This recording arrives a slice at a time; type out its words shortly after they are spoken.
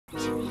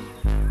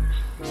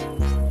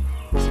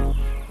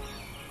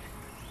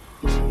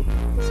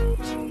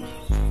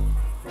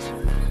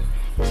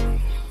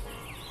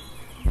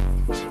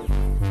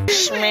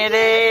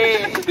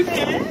Smitty!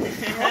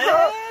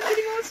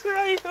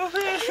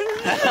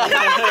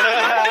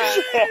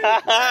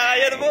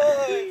 You're the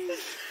boy!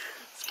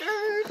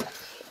 Scared!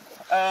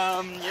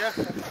 Yeah.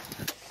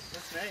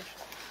 That's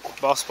me.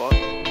 Boss spot.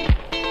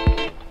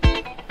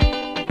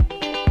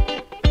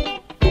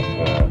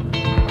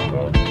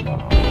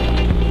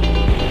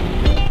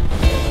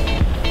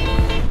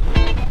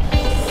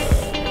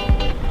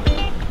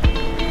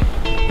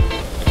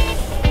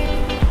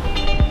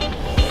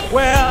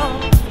 Well,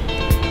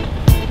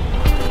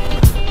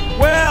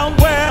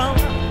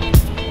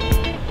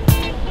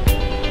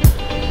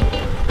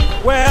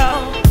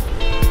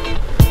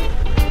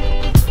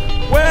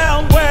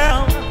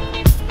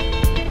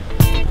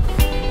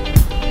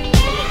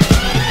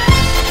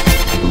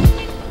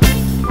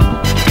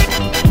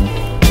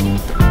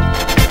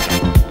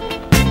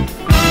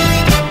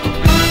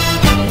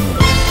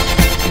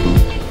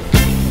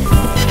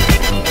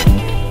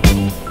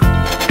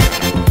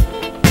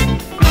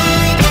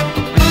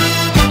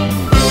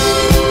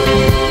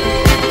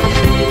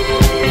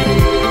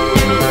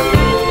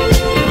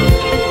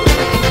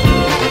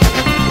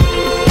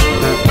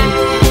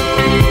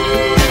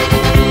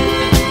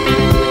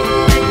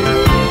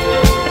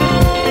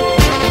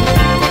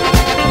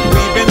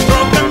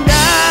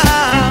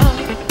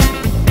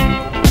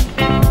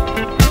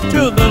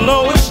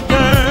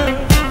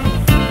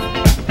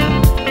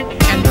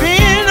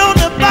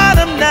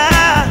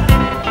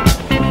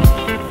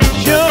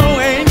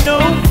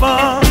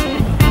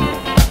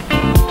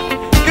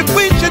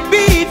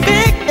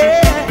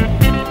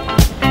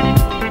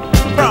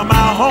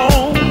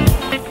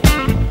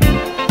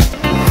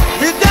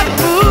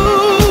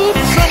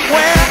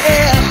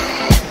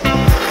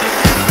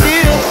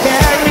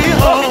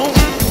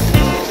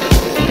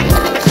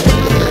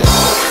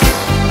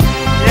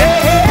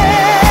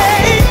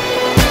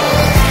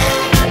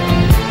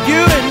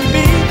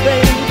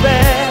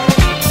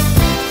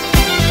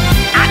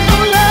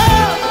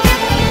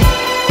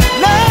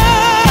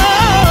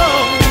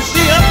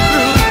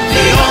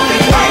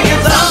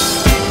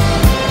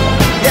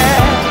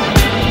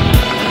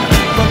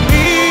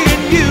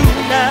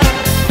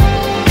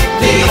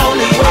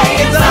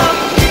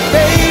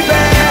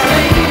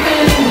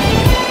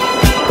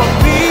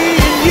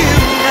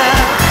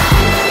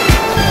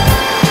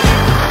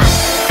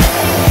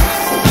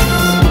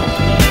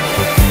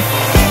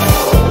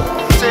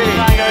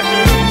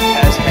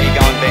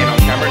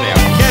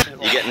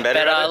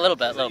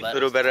 A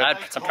little better. I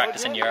had some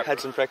practice in Europe. Had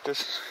some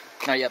practice.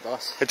 No, yeah,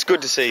 boss. It's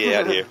good to see you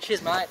out here.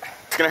 Cheers, mate.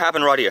 It's gonna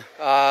happen right here.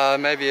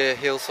 Maybe a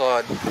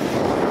hillside.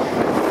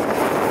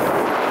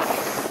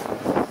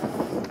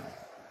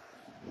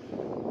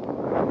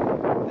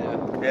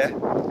 Yeah?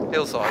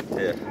 Hillside.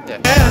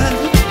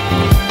 Yeah.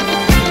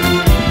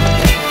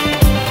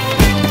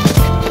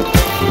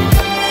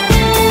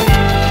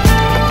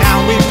 Now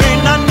we may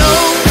not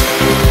know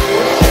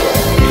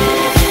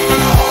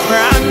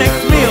where our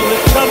next meal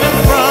is coming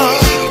from,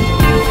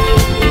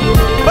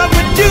 but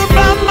with you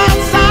by my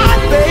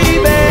side,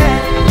 baby,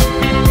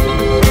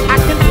 I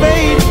can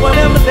face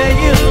whatever there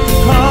is to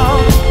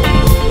come.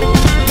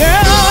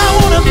 Girl, I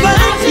wanna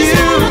thank you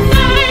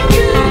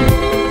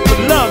for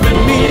loving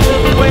me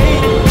this way.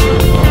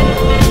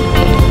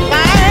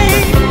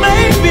 Things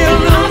may be a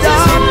little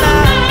dark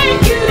now,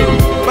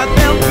 but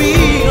there'll be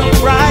a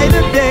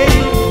brighter day.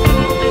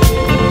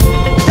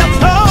 Just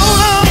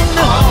hold on,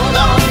 hold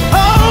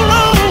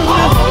on,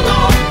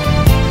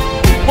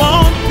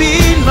 won't be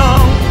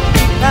long.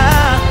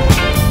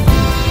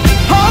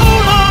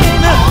 Hold on,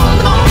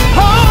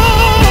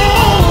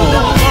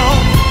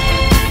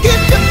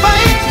 keep your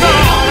faith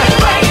on,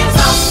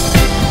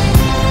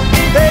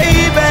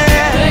 baby,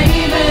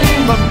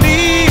 for me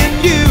and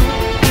you.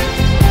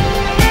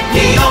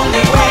 The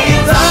only way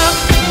is up,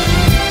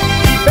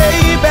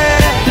 baby,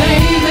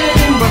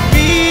 for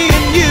me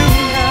and you.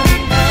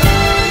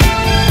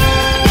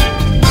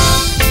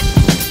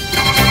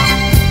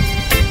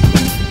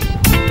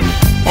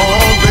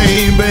 Oh,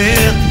 baby,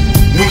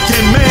 we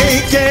can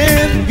make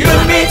it. You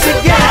and me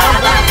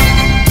together,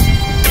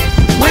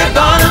 we're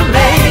gonna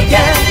make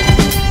it.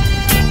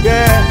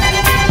 Yeah.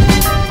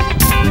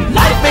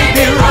 Life may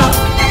be rough,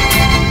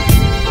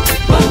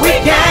 but we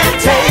can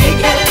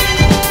take it.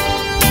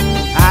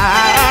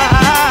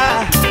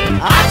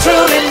 I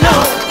truly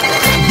know,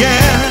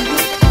 yeah,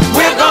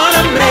 we're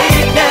gonna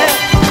make it.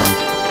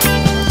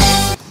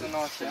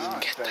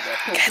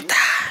 Get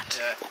that.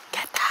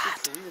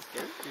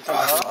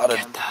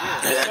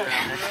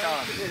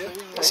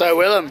 So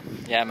Willem,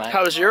 Yeah, mate.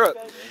 how was Europe?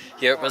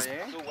 Europe was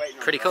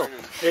pretty cool.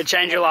 Did it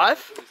change your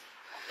life?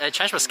 It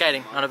changed my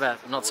skating,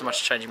 not so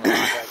much changing my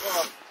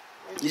life.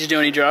 Did you do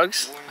any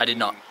drugs? I did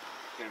not.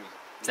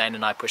 Zane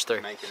and I pushed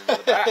through. Did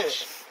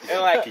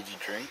you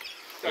drink?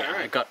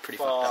 Yeah, it got pretty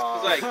fucked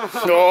up.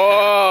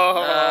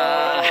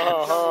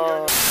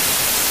 Oh.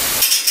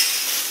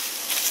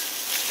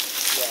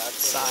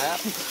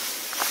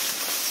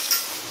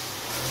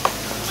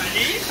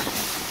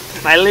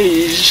 My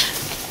liege.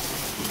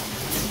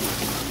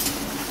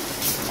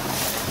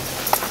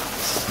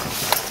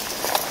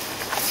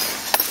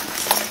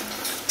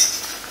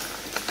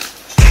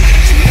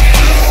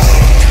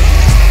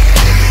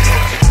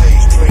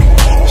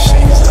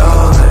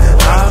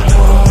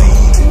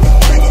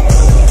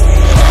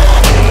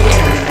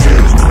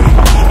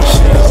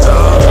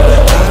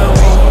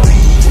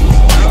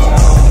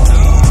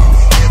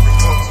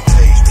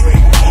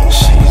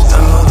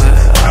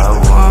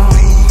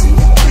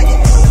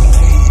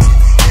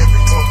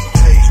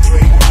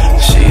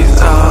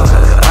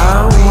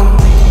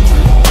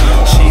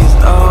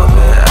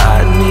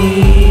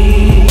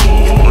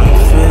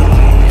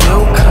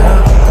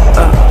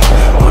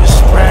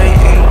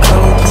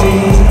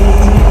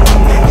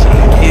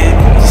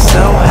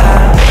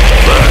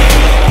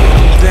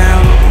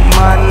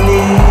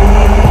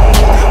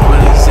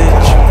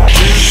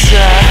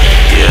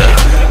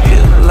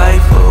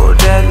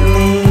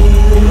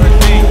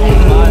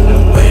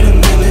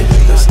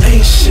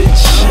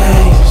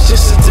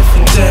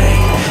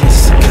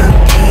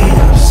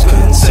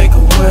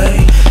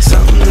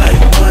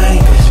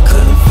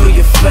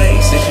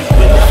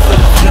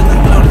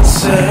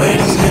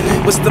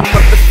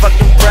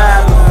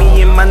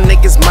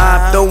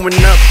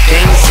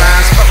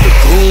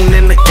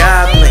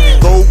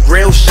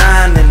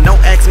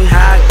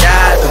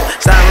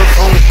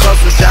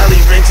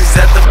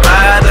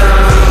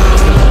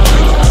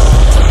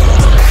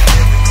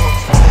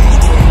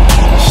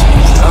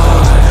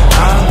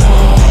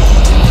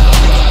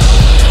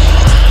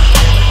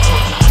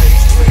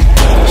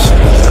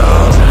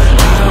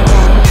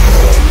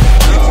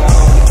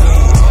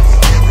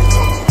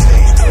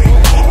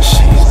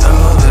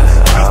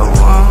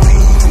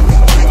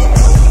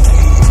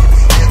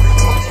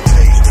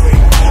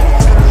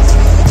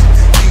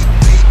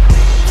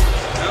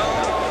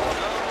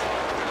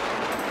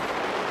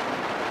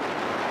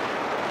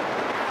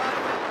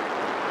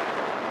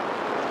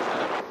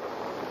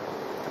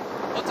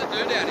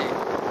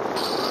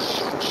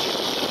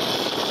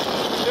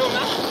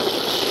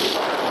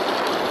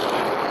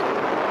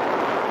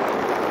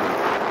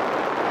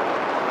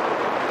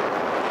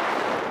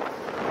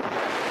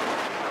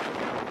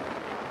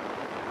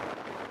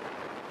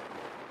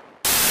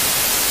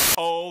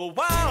 All the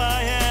while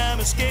I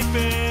am escaping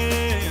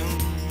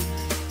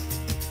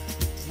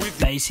with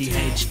Basie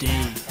HD.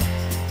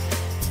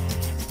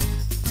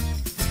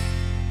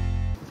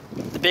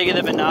 The bigger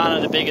the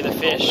banana, the bigger the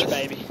fish,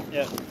 baby.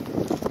 Yeah.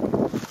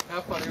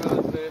 How funny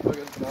would it be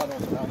if I got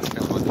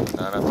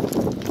banana?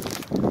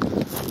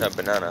 That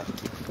banana.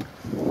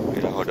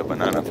 We'll hold a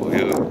banana for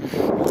you.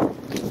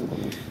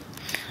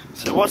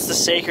 So what's the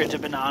secret to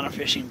banana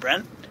fishing,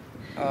 Brent?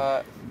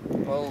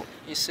 Well,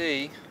 you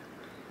see,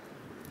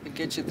 it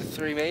gets you the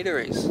 3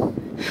 meteries.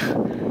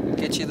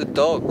 Gets you the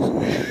dogs.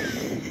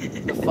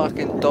 The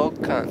fucking dog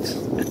cunts.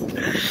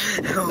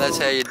 That's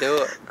how you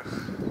do it.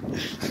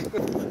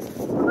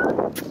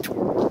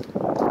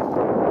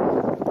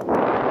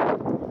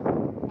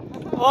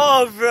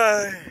 Oh,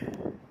 bro.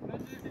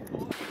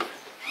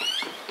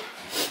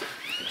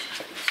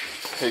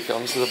 Here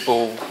comes the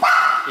bull. Here he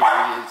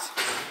is.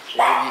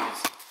 Here he is.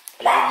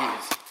 Here he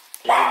is.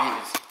 Here he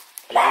is.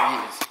 Here he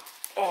is.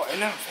 Oh,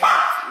 enough.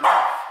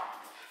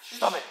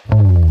 Stop it.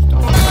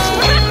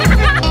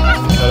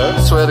 Hello?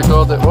 I swear to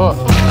God that what?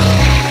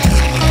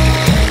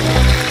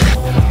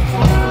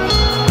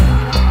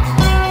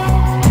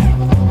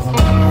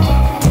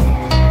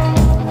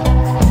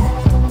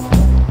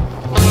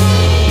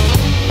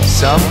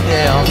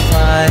 Someday I'll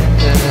find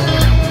her,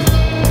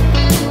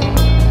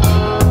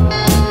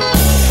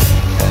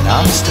 and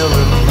I'm still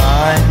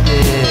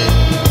reminded.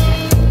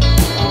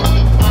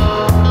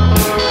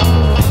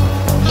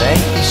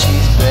 Maybe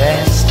she's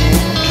best in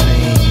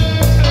dreams.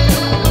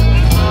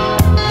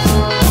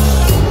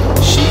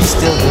 She's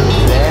still the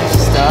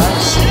best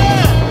I've seen.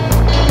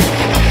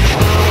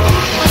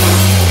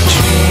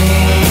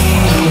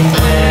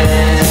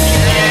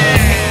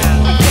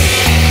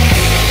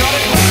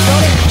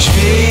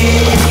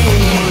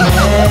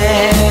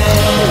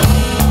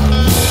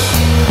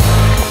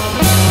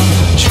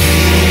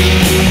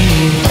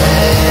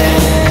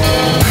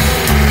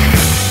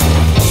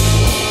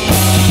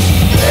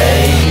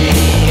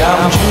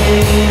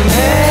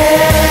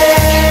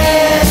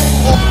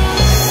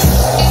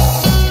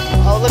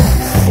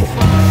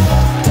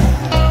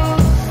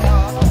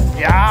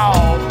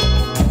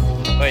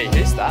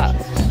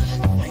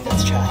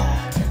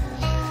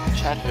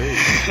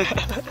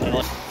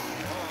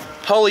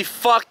 Holy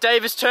fuck,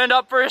 Davis turned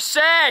up for a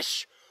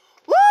sesh!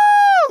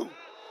 Woo!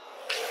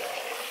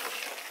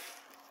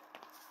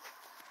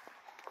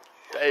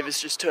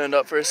 Davis just turned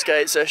up for a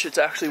skate sesh. It's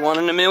actually 1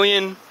 in a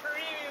million.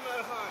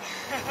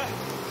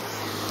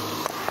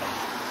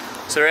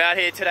 So we're out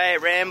here today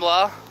at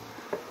Rambler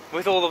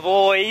with all the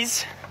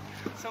boys.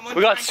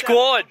 We got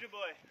squad.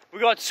 We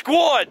got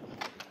squad.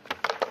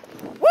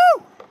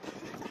 Woo!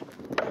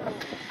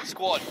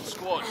 Squad,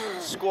 squad,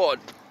 squad.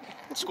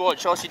 Squad,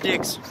 Chelsea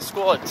Dicks.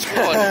 Squad,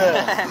 squad.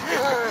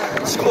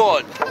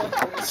 Squad,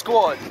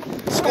 squad,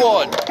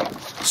 squad,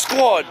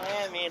 squad.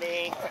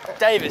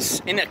 Davis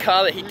in that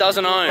car that he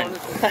doesn't own.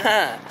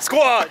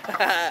 Squad,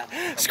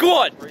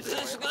 squad.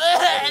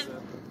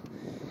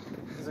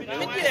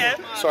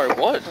 Sorry,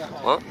 what?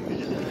 What?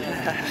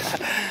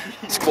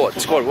 Squad,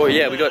 squad. Well,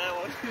 yeah, we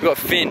got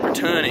Finn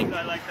returning.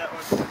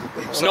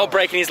 He's not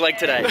breaking his leg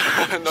today.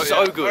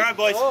 So good. Alright,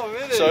 boys.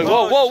 So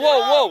whoa, whoa,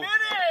 whoa, whoa.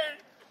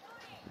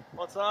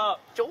 What's up?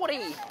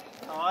 Jordy.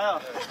 How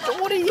are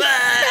Jordy. you? You're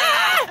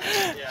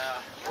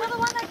the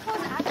one that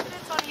caused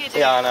accidents on you, dude.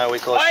 Yeah, I know, we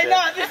caused shit.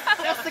 No,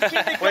 that's the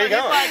kid that Where you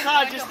got hit by a going?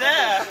 car just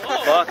there.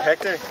 Fuck,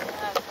 hectic.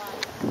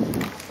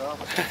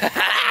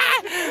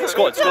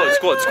 Squad, squad,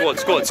 squad, squad,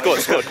 squad, squad,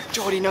 squad.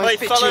 Jordy knows Wait,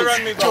 follow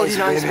around me, Jordy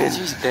knows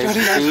bitches.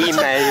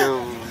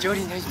 Female.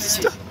 Jordy knows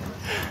bitches.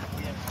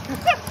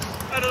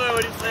 I don't know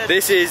what he said.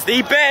 This is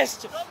the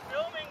best Stop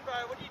filming, bro.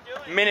 What are you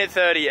doing? minute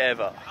 30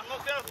 ever. I'm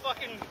not gonna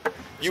fucking...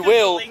 You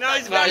will. No,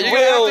 he's No, going you're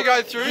gonna have to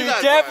go through You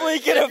that. definitely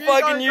bro. gonna If you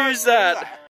don't fucking go use through that.